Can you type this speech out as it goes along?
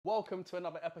Welcome to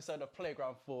another episode of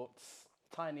Playground Thoughts.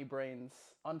 Tiny brains,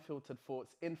 unfiltered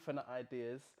thoughts, infinite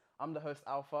ideas. I'm the host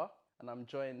Alpha, and I'm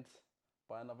joined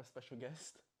by another special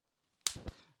guest.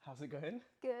 How's it going?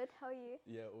 Good, how are you?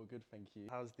 Yeah, all good, thank you.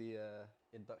 How's the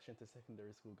induction to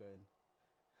secondary school going?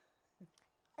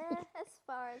 As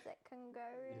far as it can go,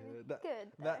 really. Yeah,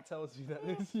 Good. That tells you that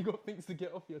you got things to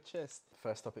get off your chest.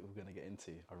 First topic we're going to get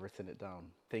into, I've written it down.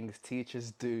 Things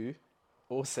teachers do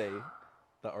or say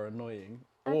that are annoying,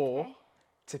 or Okay.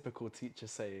 typical teacher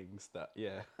sayings that,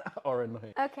 are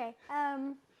annoying. Okay,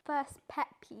 first pet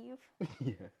peeve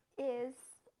Yeah. is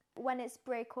when it's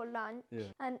break or lunch Yeah.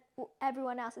 and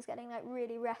everyone else is getting like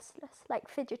really restless, like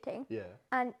fidgeting, Yeah.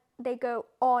 and they go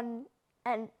on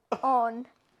and on.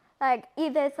 Like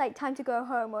either it's like time to go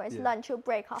home or it's Yeah. lunch or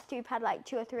break after you've had like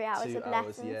 2 or 3 hours 2 of hours,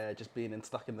 lessons. yeah, just being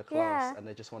stuck in the class, Yeah. and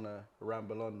they just want to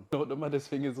ramble on. You know what the maddest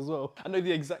thing is as well? I know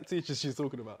the exact teacher she's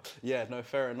talking about. Yeah, no,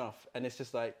 fair enough. And it's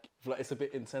just like it's a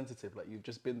bit insensitive, like you've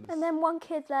just been this. And then one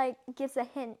kid like gives a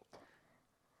hint,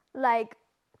 like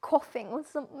coughing or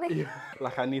something. Yeah,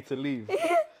 like I need to leave.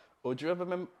 Or do you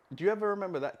ever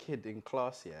remember that kid in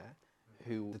class, yeah,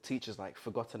 who the teacher's like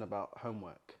forgotten about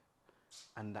homework,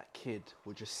 and that kid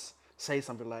would just say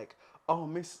something like, "Oh,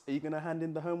 miss, are you gonna hand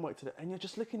in the homework today?" And you're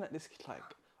just looking at this kid like,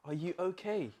 "Are you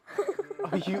okay?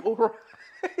 Are you all right?"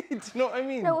 Do you know what I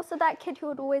mean? No, also that kid who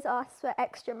would always ask for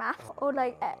extra math or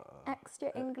like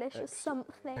extra English or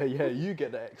something. Yeah, you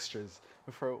get the extras.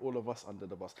 We throw all of us under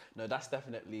the bus. No, that's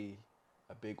definitely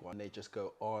a big one. They just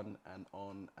go on and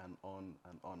on and on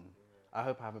and on. I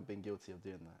hope I haven't been guilty of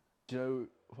doing that. Do you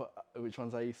know which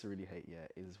ones I used to really hate? Yeah,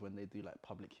 is when they do like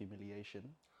public humiliation.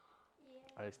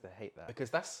 I used to hate that because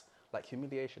that's like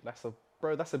humiliation. That's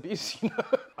abuse, you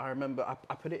know. I remember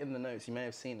I put it in the notes. You may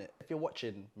have seen it. If you're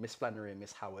watching Miss Flannery and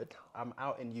Miss Howard, I'm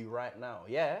outing you right now.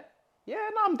 Yeah, no,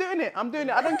 I'm doing it.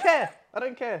 I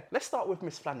don't care. Let's start with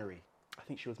Miss Flannery. I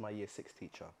think she was my year 6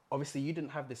 teacher. Obviously, you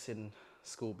didn't have this in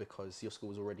school because your school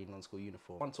was already non-school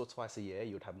uniform. Once or twice a year,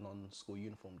 you would have non-school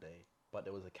uniform day. But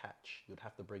there was a catch. You'd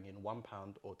have to bring in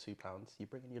 £1 or £2. You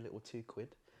bring in your little £2,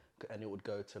 and it would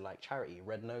go to like charity,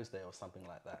 Red Nose Day or something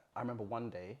like that. I remember one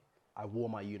day I wore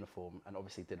my uniform and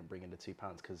obviously didn't bring in the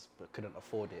 £2 because couldn't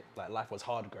afford it. Like life was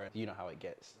hard growing. You know how it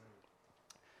gets.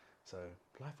 So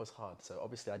life was hard. So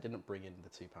obviously I didn't bring in the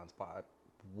 £2, but I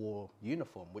wore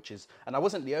uniform, and I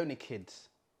wasn't the only kid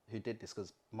who did this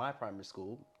because my primary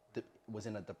school was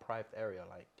in a deprived area.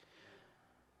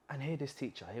 And here this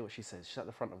teacher, I hear what she says. She's at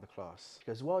the front of the class. She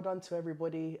goes, "Well done to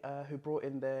everybody who brought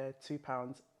in their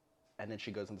 £2. And then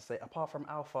she goes on to say, "Apart from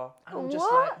Alpha." And I'm just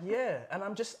What? like, yeah. And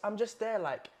I'm just there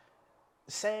like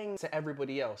saying to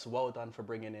everybody else, "Well done for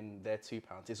bringing in their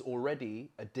 £2." Is already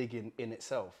a dig in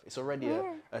itself. It's already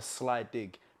a sly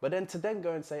dig. But then to then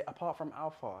go and say, "Apart from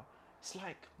Alpha," it's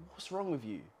like, what's wrong with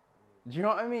you? Do you know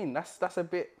what I mean? That's a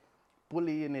bit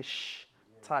bullying-ish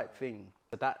type thing.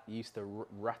 But that used to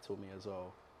rattle me as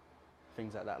well.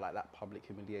 Things like that public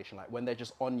humiliation, like when they're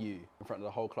just on you in front of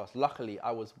the whole class. Luckily, I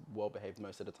was well behaved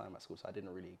most of the time at school, so I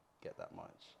didn't really get that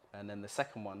much. And then the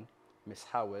second one, Miss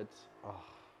Howard. Oh,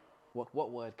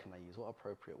 what word can I use? What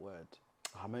appropriate word?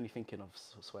 Oh, I'm only thinking of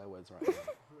swear words right now.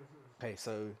 Okay,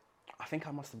 so I think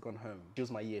I must have gone home. She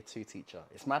was my year 2 teacher.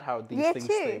 It's mad how these Year things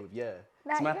 2? stay with That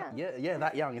it's mad, young? Yeah,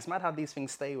 that young. It's mad how these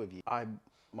things stay with you. I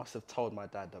must have told my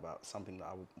dad about something that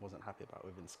I wasn't happy about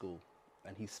within school.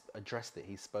 And he's addressed it,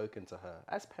 he's spoken to her,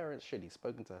 as parents should, he's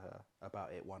spoken to her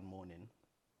about it one morning.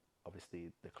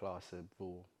 Obviously, the class have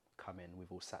all come in,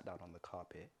 we've all sat down on the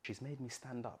carpet. She's made me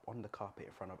stand up on the carpet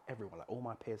in front of everyone, like all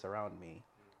my peers around me,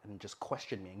 and just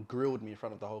questioned me and grilled me in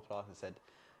front of the whole class and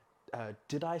said,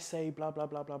 "Did I say blah, blah,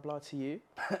 blah, blah, blah to you?"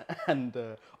 And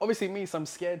obviously me, some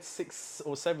scared 6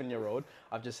 or 7-year-old,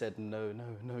 I've just said, no,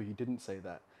 you didn't say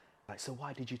that. Like, "So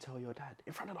why did you tell your dad?"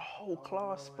 In front of the whole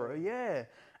class, bro, yeah.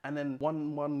 And then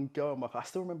one girl in my class, I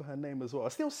still remember her name as well. I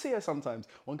still see her sometimes.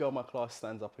 One girl in my class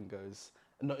stands up and goes,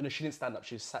 no, she didn't stand up.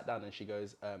 She sat down and she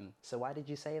goes, "So why did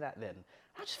you say that then?"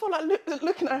 I just felt like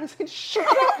looking at her and saying, "Shut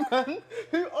up, man.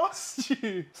 Who asked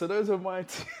you?" So those are my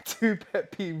two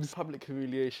pet peeves. Public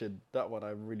humiliation. That one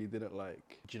I really didn't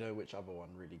like. Do you know which other one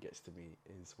really gets to me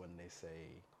is when they say,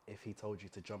 "If he told you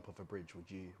to jump off a bridge, would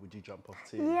you jump off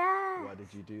too?" Yeah. Why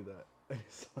did you do that?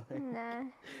 It's like,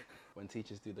 No. when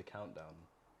teachers do the countdown,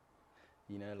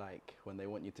 you know, like when they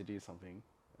want you to do something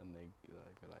and they go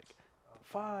like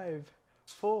 5,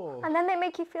 4. And then they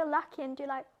make you feel lucky and do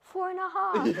like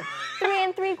 4.5,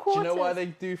 3 3/4. Do you know why they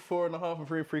do 4.5 and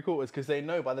 3 3/4? Because they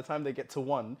know by the time they get to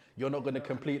 1, you're not going to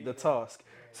complete the task.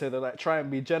 So they're like, try and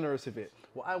be generous with it.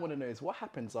 What I want to know is what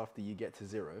happens after you get to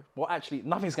 0? Well, actually,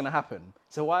 nothing's going to happen.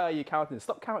 So why are you counting?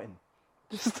 Stop counting.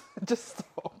 Just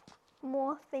stop.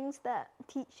 More things that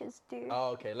teachers do. Oh,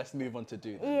 okay. Let's move on to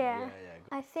do then. Yeah. Yeah.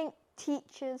 I think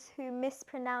teachers who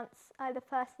mispronounce either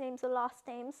first names or last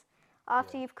names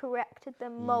after you've corrected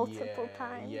them multiple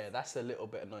times. Yeah, that's a little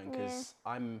bit annoying because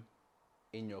I'm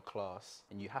in your class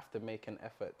and you have to make an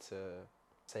effort to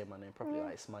say my name properly.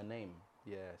 Like, it's my name.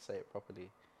 Yeah, say it properly.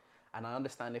 And I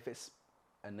understand if it's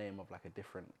a name of like a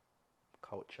different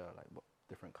culture, like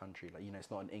different country, like, you know,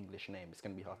 it's not an English name, it's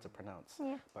going to be hard to pronounce.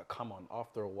 Yeah. But come on,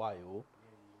 after a while,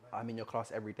 I'm in your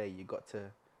class every day, you've got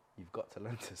to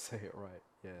learn to say it right.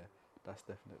 Yeah, that's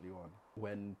definitely one.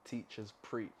 When teachers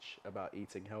preach about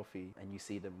eating healthy and you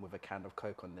see them with a can of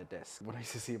Coke on their desk. When I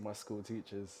used to see my school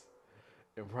teachers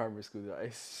in primary school, I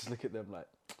used to just look at them like,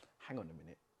 hang on a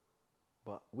minute,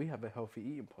 but we have a healthy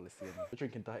eating policy and we're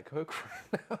drinking Diet Coke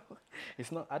right now.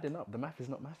 It's not adding up. The math is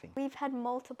not mathing. We've had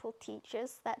multiple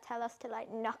teachers that tell us to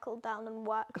like knuckle down and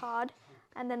work hard,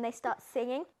 and then they start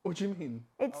singing. What do you mean?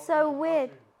 It's so weird.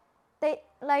 They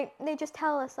just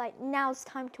tell us like now's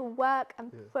time to work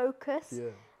and focus.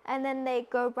 Yeah. And then they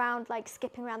go around like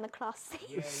skipping around the class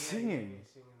singing. Singing.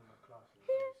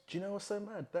 Do you know what's so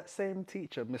mad? That same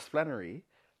teacher, Miss Flannery,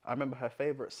 I remember her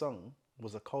favourite song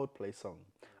was a Coldplay song.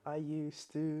 I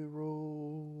used to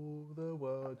rule the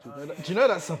world. Do you know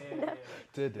that song? I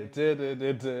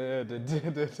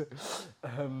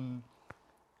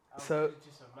So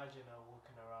just imagine her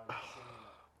walking around and singing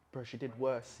that. bro, she did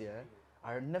worse, yeah?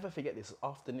 I'll never forget this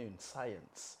afternoon,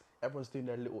 science. Everyone's doing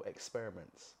their little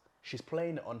experiments. She's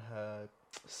playing it on her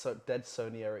dead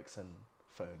Sony Ericsson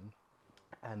phone.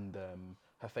 And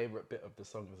her favourite bit of the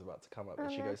song was about to come up.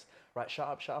 And she goes, right, shut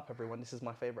up, everyone. This is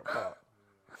my favourite part.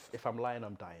 If I'm lying,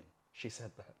 I'm dying. She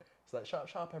said that. It's like,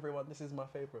 shut up, everyone. This is my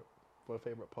favourite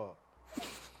part.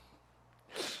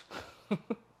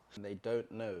 And they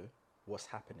don't know what's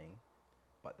happening,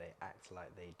 but they act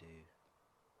like they do.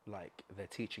 Like they're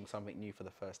teaching something new for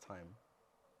the first time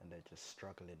and they're just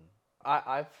struggling.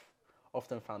 I've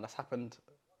often found that's happened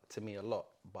to me a lot,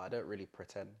 but I don't really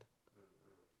pretend.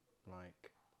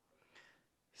 Like,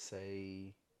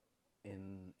 say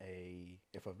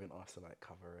if I've been asked to like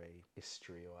cover a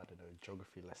history or I don't know,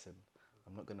 geography lesson,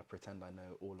 I'm not going to pretend I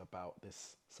know all about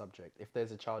this subject. If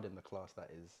there's a child in the class that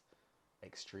is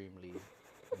extremely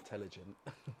intelligent,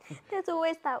 There's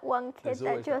always that one kid there's that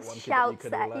always just one kid shouts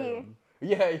that at rely you. on.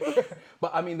 Yeah,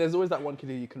 but I mean, there's always that one kid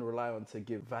who you can rely on to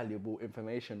give valuable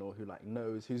information or who like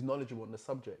who's knowledgeable on the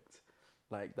subject.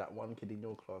 Like that one kid in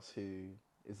your class who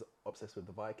is obsessed with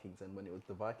the Vikings, and when it was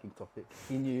the Viking topic,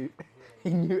 he knew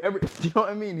everything. Do you know what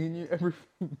I mean? He knew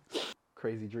everything.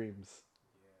 Crazy dreams.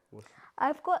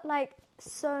 I've got like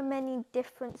so many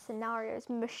different scenarios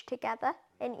mushed together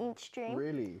in each dream.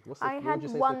 Really? I had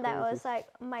one that was like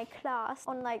my class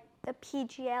on like the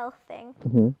PGL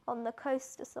thing on the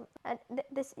coast or something. And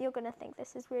this, you're gonna think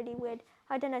this is really weird.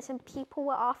 I don't know, some people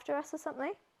were after us or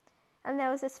something. And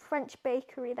there was this French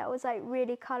bakery that was like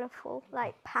really colourful,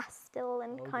 like pastel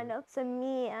and kind of. So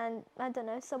me and I don't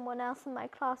know, someone else in my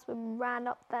class we ran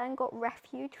up there and got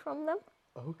refuge from them.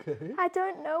 Okay. I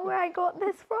don't know where I got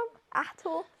this from at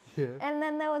all. Yeah. And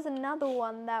then there was another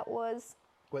one that was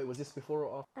Wait, was this before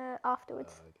or after?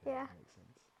 afterwards. Okay, Yeah. that makes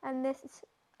sense. And this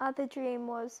other dream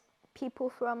was people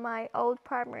from my old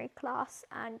primary class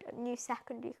and a new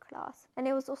secondary class. And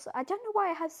it was also, I don't know why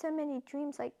I had so many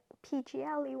dreams, like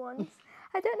PGL-y ones.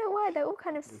 I don't know why, they're all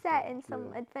kind of set in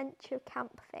some adventure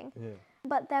camp thing. Yeah.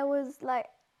 But there was like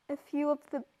a few of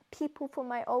the people from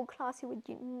my old class who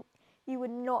you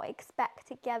would not expect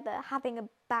together having a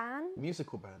band.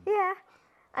 Musical band. Yeah.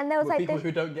 And there was With like people this,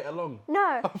 who don't get along.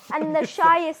 no, and the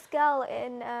shyest girl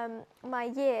in my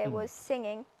year was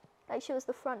singing. Like she was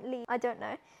the front lead. I don't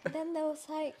know. Then there was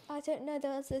like, I don't know,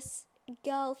 there was this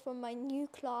girl from my new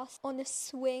class on a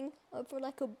swing over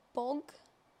like a bog.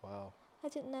 Wow. I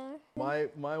don't know.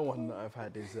 My one that I've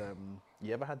had is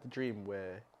you ever had the dream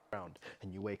where around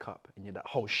and you wake up and that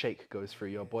whole shake goes through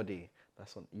your body?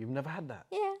 That's one. You've never had that?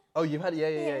 Yeah. Oh, you've had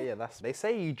yeah. That's they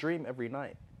say you dream every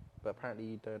night, but apparently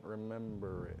you don't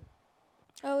remember it.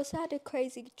 I also had a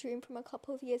crazy dream from a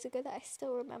couple of years ago that I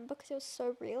still remember because it was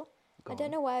so real. Go I don't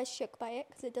on. know why I was shook by it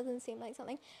because it doesn't seem like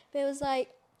something. But it was like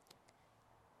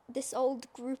this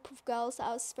old group of girls that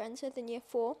I was friends with in year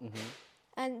 4.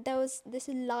 And there was this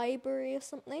library or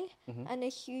something and a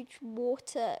huge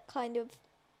water kind of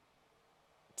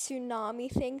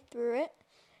tsunami thing through it.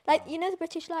 Like, you know the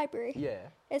British Library? Yeah.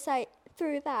 It's like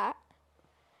through that.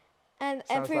 And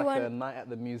Sounds everyone... like a night at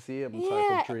the museum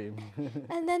type of dream.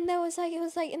 And then there was like, it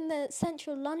was like in the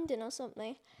central London or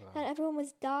something. And everyone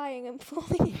was dying and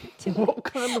falling into What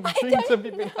kind of dreams have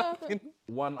you been having?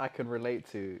 One I can relate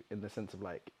to in the sense of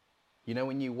like, You know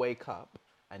when you wake up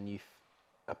and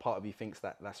a part of you thinks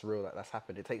that that's real, that that's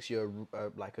happened. It takes you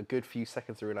like a good few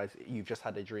seconds to realize you've just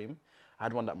had a dream. I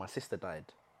had one that my sister died.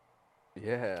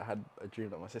 Yeah, I had a dream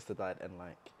that my sister died, and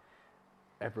like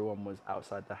everyone was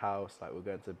outside the house. Like we're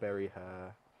going to bury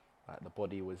her. Like the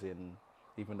body was in,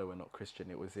 even though we're not Christian,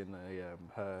 it was in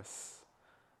a hearse.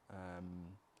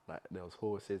 Like there was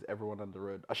horses. Everyone on the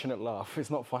road. I shouldn't laugh. It's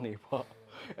not funny, but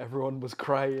everyone was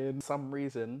crying. For some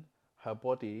reason, her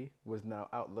body was now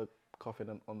out the coffin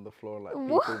and on the floor. Like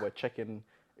people were checking.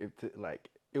 Like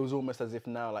it was almost as if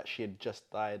now like she had just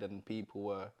died, and people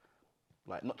were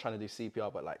like not trying to do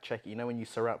CPR, but like checking. You know when you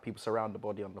people surround the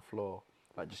body on the floor,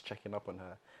 like just checking up on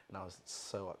her. And I was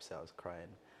so upset. I was crying.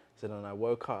 So then I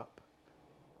woke up,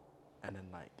 and then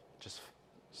like just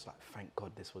like thank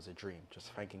God this was a dream.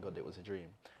 Just thanking God it was a dream.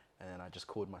 And then I just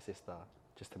called my sister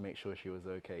just to make sure she was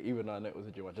okay. Even though I know it was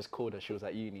a dream, I just called her. She was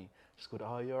at uni. Just called her.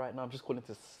 Oh, you alright? No, I'm just calling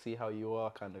to see how you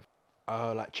are, kind of.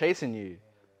 Oh, like chasing you.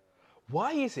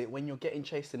 Why is it when you're getting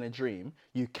chased in a dream,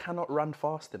 you cannot run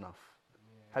fast enough?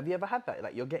 Have you ever had that?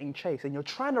 Like you're getting chased and you're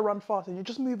trying to run fast and you're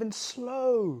just moving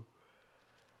slow.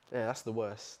 Yeah, that's the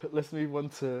worst. But let's move on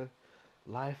to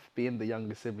life being the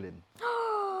younger sibling.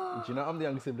 Do you know I'm the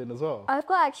younger sibling as well? I've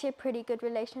got actually a pretty good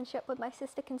relationship with my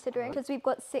sister, considering, because we've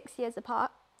got 6 years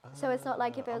apart. So it's not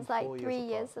like if it was like 3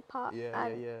 years apart.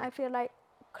 Yeah. I feel like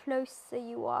closer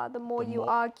you are, the more you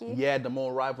argue. Yeah, the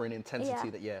more rivalry and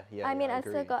intensity I mean, I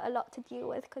still got a lot to deal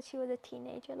with because she was a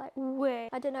teenager. Like, way.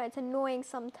 I don't know, it's annoying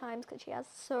sometimes because she has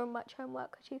so much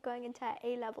homework because she's going into her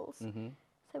A-levels.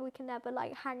 So we can never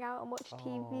like hang out and watch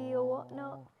TV or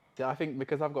whatnot. Yeah, I think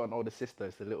because I've got an older sister,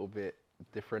 it's a little bit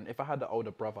different. If I had an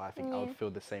older brother, I think I would feel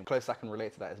the same. Closest I can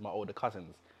relate to that is my older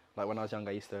cousins. Like when I was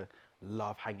younger, I used to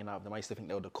love hanging out with them. I used to think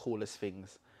they were the coolest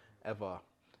things ever.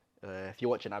 If you're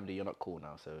watching Abdi, you're not cool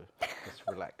now, so just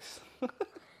relax.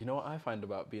 You know what I find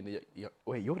about being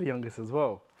wait, you're the youngest as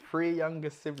well. 3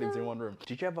 youngest siblings in one room.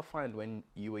 Did you ever find when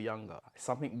you were younger,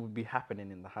 something would be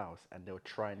happening in the house and they'll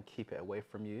try and keep it away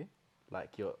from you?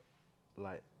 Like you're,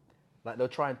 like they'll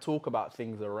try and talk about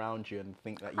things around you and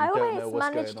think that you don't know what's going on. I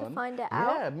always managed to find it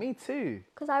out. Yeah, me too.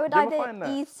 Because I would either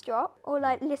eavesdrop or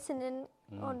like listen in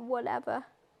on whatever.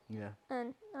 Yeah.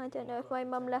 And I don't know if my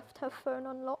mum left her phone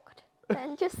unlocked.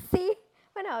 And just see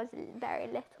when I was very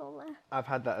little. I've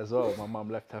had that as well. My mum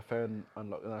left her phone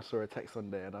unlocked and I saw a text on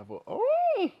there and I thought,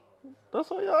 oh, that's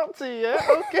what you're up to, yeah?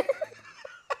 Okay.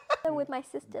 With my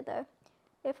sister though,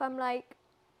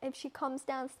 if she comes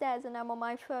downstairs and I'm on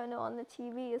my phone or on the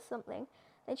TV or something,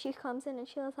 then she comes in and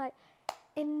she was like,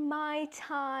 in my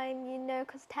time, you know,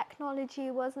 because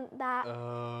technology wasn't that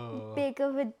big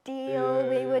of a deal.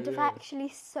 We would have actually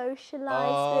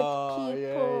socialised with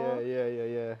people.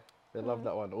 Yeah. I love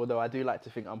that one. Although I do like to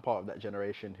think I'm part of that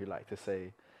generation who like to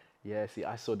say, yeah, see,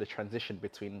 I saw the transition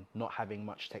between not having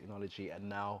much technology and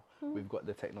now we've got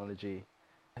the technology.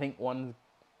 I think one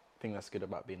thing that's good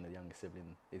about being the younger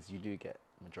sibling is you do get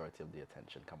majority of the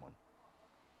attention. Come on.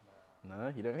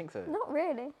 No, you don't think so? Not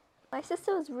really. My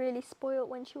sister was really spoiled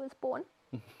when she was born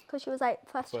because she was like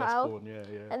first child. Born, yeah.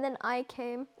 And then I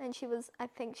came and I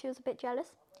think she was a bit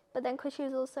jealous. But then because she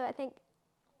was also, I think,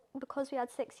 because we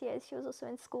had 6 years, she was also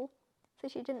in school. So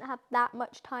she didn't have that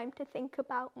much time to think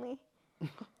about me.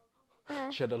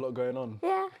 She had a lot going on.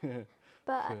 Yeah.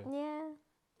 But yeah,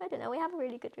 I don't know. We have a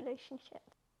really good relationship.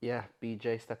 Yeah,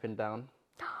 BJ stepping down.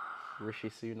 Rishi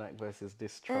Sunak versus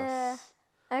distrust.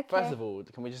 Okay. First of all,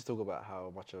 can we just talk about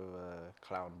how much of a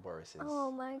clown Boris is?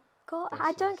 Oh my God.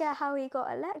 I don't get how he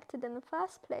got elected in the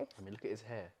first place. I mean, look at his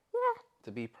hair. Yeah.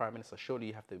 To be Prime Minister, surely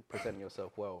you have to present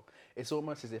yourself well. It's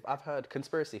almost as if, I've heard,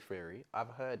 conspiracy theory,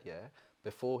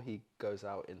 before he goes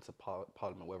out into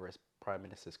Parliament, whether it's Prime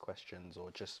Minister's questions or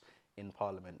just in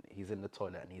Parliament, he's in the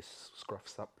toilet and he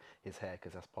scruffs up his hair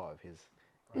because that's part of his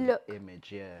look.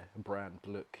 Image, brand,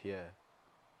 look,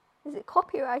 Is it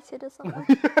copyrighted or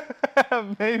something?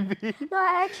 Maybe. No,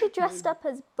 I actually dressed up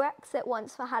as Brexit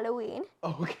once for Halloween.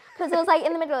 Oh, okay. Because it was like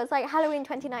in the middle, it was like Halloween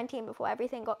 2019 before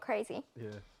everything got crazy. Yeah.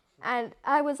 And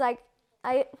I was like,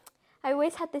 I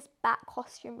always had this bat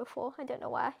costume before. I don't know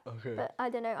why. Okay. But I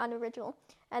don't know, unoriginal.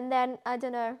 And then, I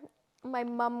don't know, my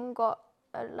mum got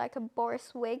like a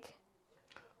Boris wig.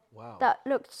 Wow. That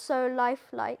looked so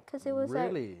lifelike because it was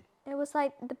really? It was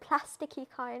like the plasticky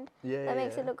kind that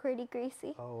makes it look really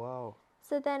greasy. Oh, wow.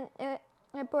 So then I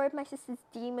borrowed my sister's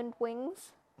demon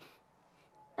wings.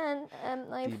 And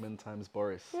Demon times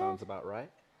Boris sounds about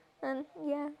right. And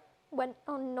went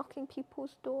on knocking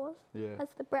people's doors as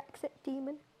the Brexit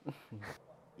demon.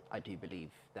 I do believe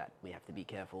that we have to be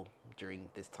careful during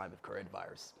this time of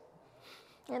coronavirus.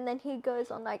 And then he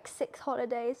goes on like 6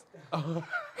 holidays.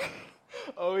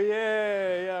 Oh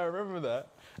yeah, I remember that.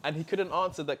 And he couldn't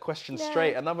answer that question Yeah.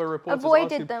 straight. Another reporter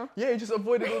Avoided asked him, them. Yeah, he just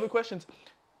avoided all the questions.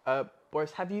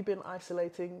 Boris, have you been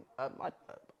isolating?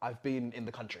 I've been in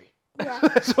the country. Yeah.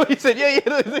 That's what he said. Yeah.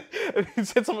 He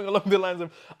said something along the lines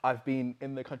of, I've been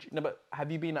in the country. No, but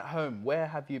have you been at home? Where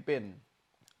have you been?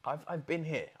 I've been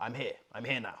here. I'm here. I'm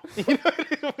here now. You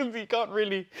know, he can't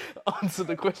really answer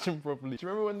the question properly. Do you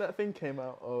remember when that thing came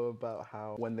out about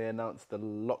how when they announced the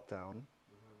lockdown,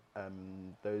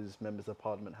 those members of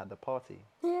parliament had a party?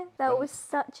 Yeah, that was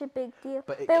such a big deal.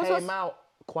 But it was came out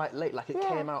quite late. Like it Yeah.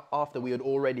 came out after we had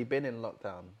already been in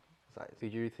lockdown. It's like, who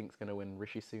do you think's going to win,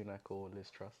 Rishi Sunak or Liz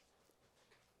Truss?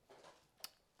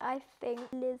 I think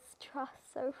Liz Truss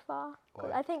so far.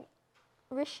 'Cause Why? I think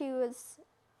Rishi was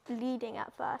leading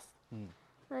at first. Hmm.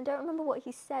 And I don't remember what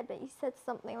he said, but he said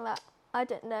something that, I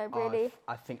don't know, really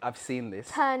I think I've seen this.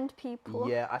 turned people.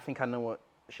 Yeah, I think I know what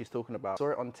she's talking about. I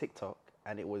saw it on TikTok,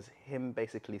 and it was him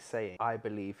basically saying, I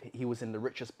believe he was in the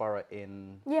richest borough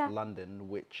in Yeah. London,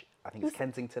 which I think is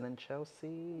Kensington and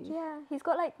Chelsea. Yeah, he's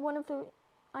got like one of the,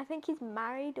 I think he's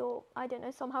married or, I don't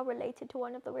know, somehow related to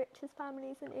one of the richest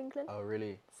families in England. Oh,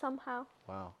 really? Somehow.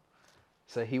 Wow.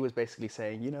 So he was basically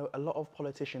saying, you know, a lot of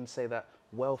politicians say that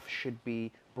wealth should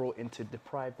be brought into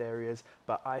deprived areas,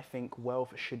 but I think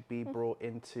wealth should be brought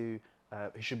into,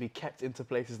 it should be kept into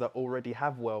places that already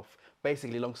have wealth.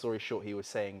 Basically, long story short, he was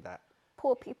saying that.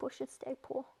 Poor people should stay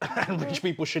poor. And rich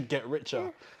people should get richer.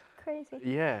 Yeah, crazy.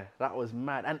 Yeah, that was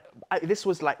mad. And this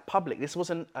was like public. This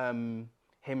wasn't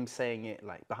him saying it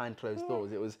like behind closed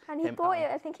doors. It was And he him thought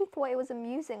out. I think he thought it was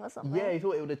amusing or something. Yeah, he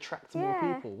thought it would attract more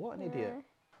Yeah. people. What an idiot.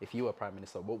 If you were Prime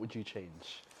Minister, what would you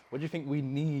change? What do you think we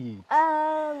need?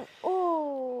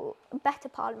 Better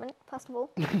parliament, first of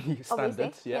all. Standards,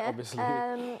 obviously. yeah,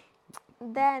 obviously.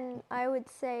 Then I would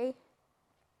say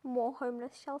more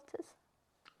homeless shelters.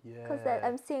 Because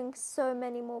I'm seeing so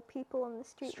many more people on the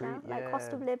street now, like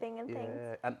cost of living and things.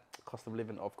 Yeah, and cost of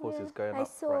living, of course, Yeah. is going I up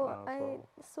saw, right now as I well.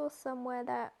 saw somewhere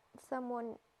that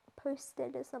someone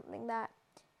posted or something that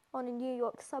on a New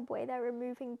York subway they're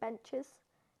removing benches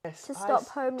Yes, to stop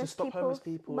homeless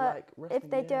people, But like, if resting,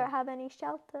 they yeah. don't have any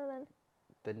shelter,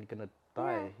 then You're gonna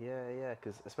die. Yeah,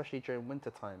 because especially during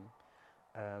winter time,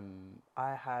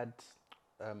 I had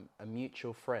a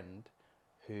mutual friend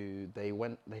who they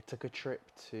took a trip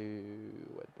to,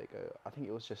 where'd they go? I think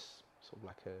it was just sort of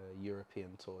like a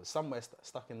European tour, somewhere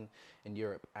stuck in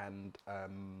Europe, and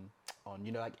on,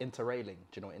 you know, like interrailing.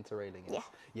 Do you know what interrailing is? Yeah.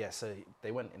 Yeah, so they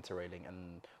went interrailing,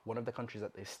 and one of the countries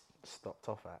that they stopped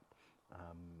off at,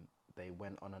 they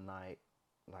went on a night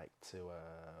like to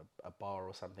a bar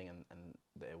or something, and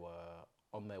they were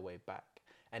on their way back.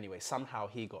 Anyway, somehow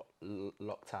he got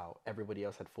locked out. Everybody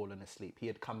else had fallen asleep. He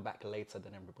had come back later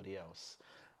than everybody else.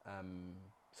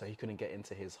 So he couldn't get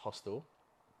into his hostel.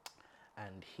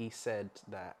 And he said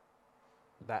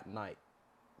that night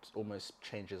almost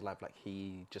changed his life. Like,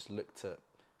 he just looked at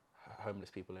homeless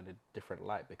people in a different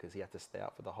light because he had to stay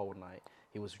out for the whole night.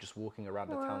 He was just walking around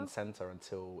the town centre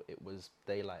until it was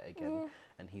daylight again.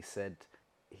 And he said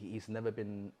he's never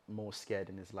been more scared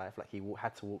in his life. Like, he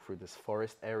had to walk through this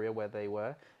forest area where they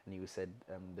were, and he said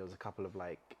there was a couple of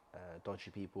like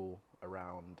dodgy people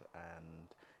around, and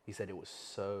he said it was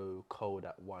so cold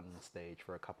at one stage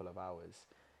for a couple of hours.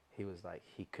 He was like,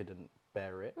 he couldn't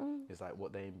bear it. It's like,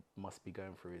 what they must be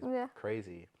going through is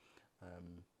crazy.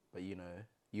 But you know,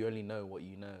 you only know what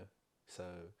you know. So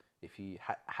if he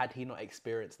had he not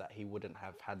experienced that, he wouldn't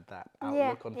have had that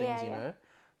outlook on things, you know.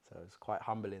 So it's quite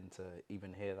humbling to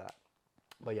even hear that.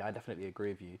 But yeah, I definitely agree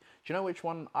with you. Do you know which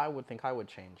one I would think I would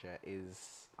change it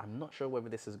is, I'm not sure whether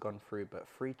this has gone through, but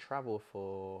free travel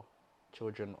for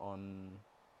children on,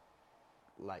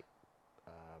 like,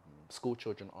 school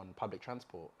children on public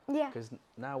transport. Yeah. Because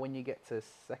now when you get to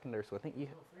secondary school, I think you...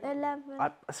 11.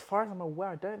 as far as I'm aware,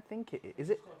 I don't think it is.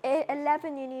 Is it?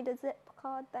 11, you need a zip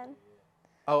card then.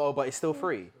 Oh, but it's still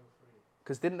free?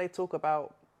 Because didn't they talk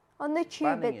about... On the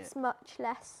tube, banning it's much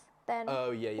less than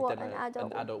what an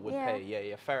adult would pay.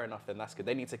 Yeah, fair enough, then that's good.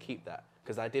 They need to keep that.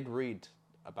 Because I did read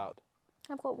about...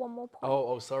 I've got one more point.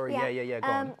 Oh, sorry. Yeah, go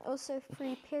on. Also,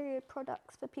 free period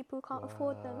products for people who can't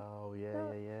afford them. Oh,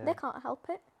 yeah. They can't help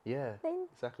it. Yeah, They-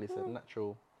 exactly. It's a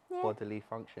natural Yeah. bodily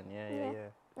function. Yeah.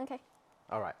 Okay.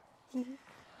 All right. You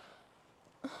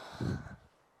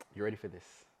ready for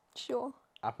this? Sure.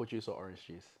 Apple juice or orange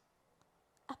juice?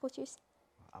 Apple juice.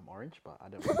 I'm orange, but I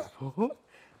don't want apple.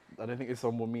 I don't think this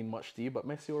one will mean much to you, but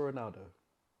Messi or Ronaldo?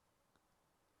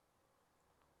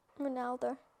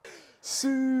 Ronaldo.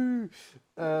 Sue!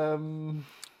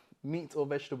 Meat or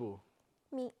vegetable?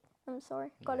 Meat. I'm sorry.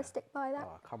 Gotta stick by that.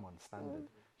 Oh, come on, standard.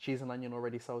 Cheese and onion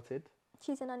already salted?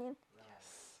 Cheese and onion.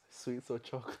 Yes. Sweets or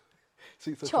chocolate?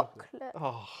 Sweets or Chocolate.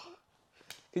 Oh.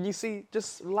 Can you see?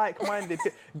 Just like-minded.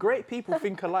 Great people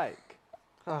think alike.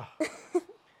 Ah.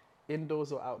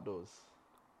 Indoors or outdoors?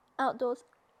 Outdoors.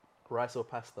 Rice or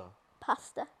pasta?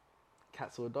 Pasta.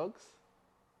 Cats or dogs?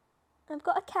 I've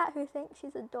got a cat who thinks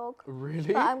she's a dog.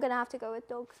 Really? But I'm going to have to go with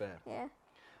dog. Fair. Yeah.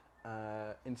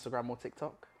 Instagram or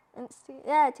TikTok?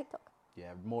 Yeah, TikTok.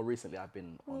 Yeah, more recently I've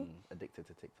been addicted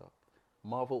to TikTok.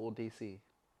 Marvel or DC?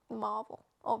 Marvel,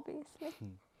 obviously.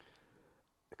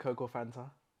 Coke or Fanta?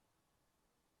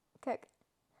 Coke.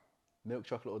 Milk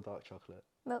chocolate or dark chocolate?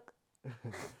 Milk.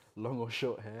 Long or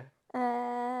short hair?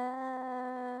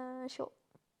 Short.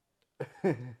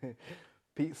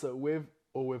 Pizza with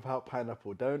or without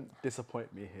pineapple? Don't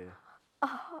disappoint me here.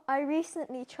 Oh, I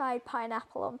recently tried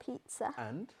pineapple on pizza.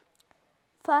 And?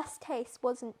 First taste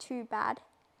wasn't too bad.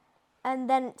 And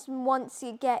then once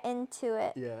you get into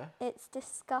it, it's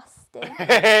disgusting.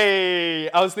 Hey!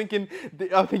 I was thinking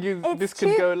this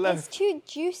could go left. It's too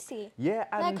juicy. Yeah,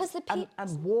 and, no,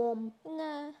 and warm,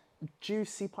 No.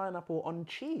 juicy pineapple on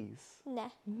cheese.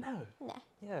 No. No. No.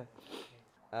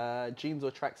 Yeah. Jeans or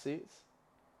tracksuits?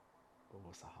 Oh,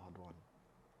 what's a hard one?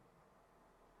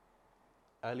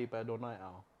 Early bird or night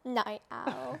owl? Night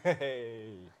owl.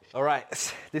 Hey. All right,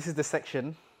 this is the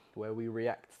section where we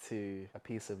react to a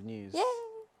piece of news.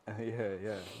 Yay!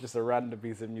 Yeah. Just a random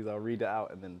piece of news. I'll read it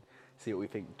out and then see what we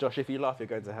think. Josh, if you laugh, you're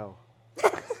going to hell.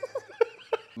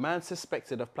 Man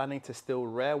suspected of planning to steal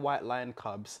rare white lion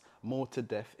cubs, mauled to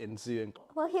death in zoo.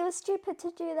 Well, he was stupid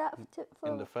to do that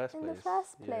In the first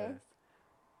place. Yeah.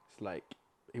 It's like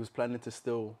he was planning to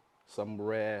steal some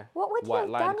rare white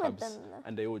lion cubs,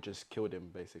 and they all just killed him,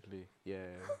 basically. Yeah.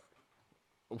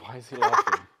 Why is he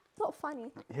laughing? It's not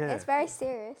funny. Yeah. It's very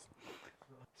serious.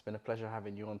 It's been a pleasure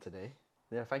having you on today.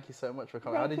 Yeah, thank you so much for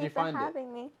coming. How did you find it? Thank you for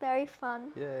having me. Very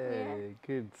fun. Yeah,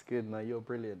 good. No, you're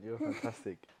brilliant. You're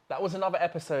fantastic. That was another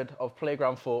episode of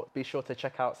Playground Thought. Be sure to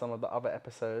check out some of the other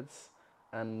episodes.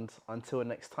 And until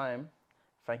next time,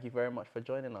 thank you very much for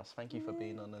joining us. Thank you for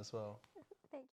being on as well.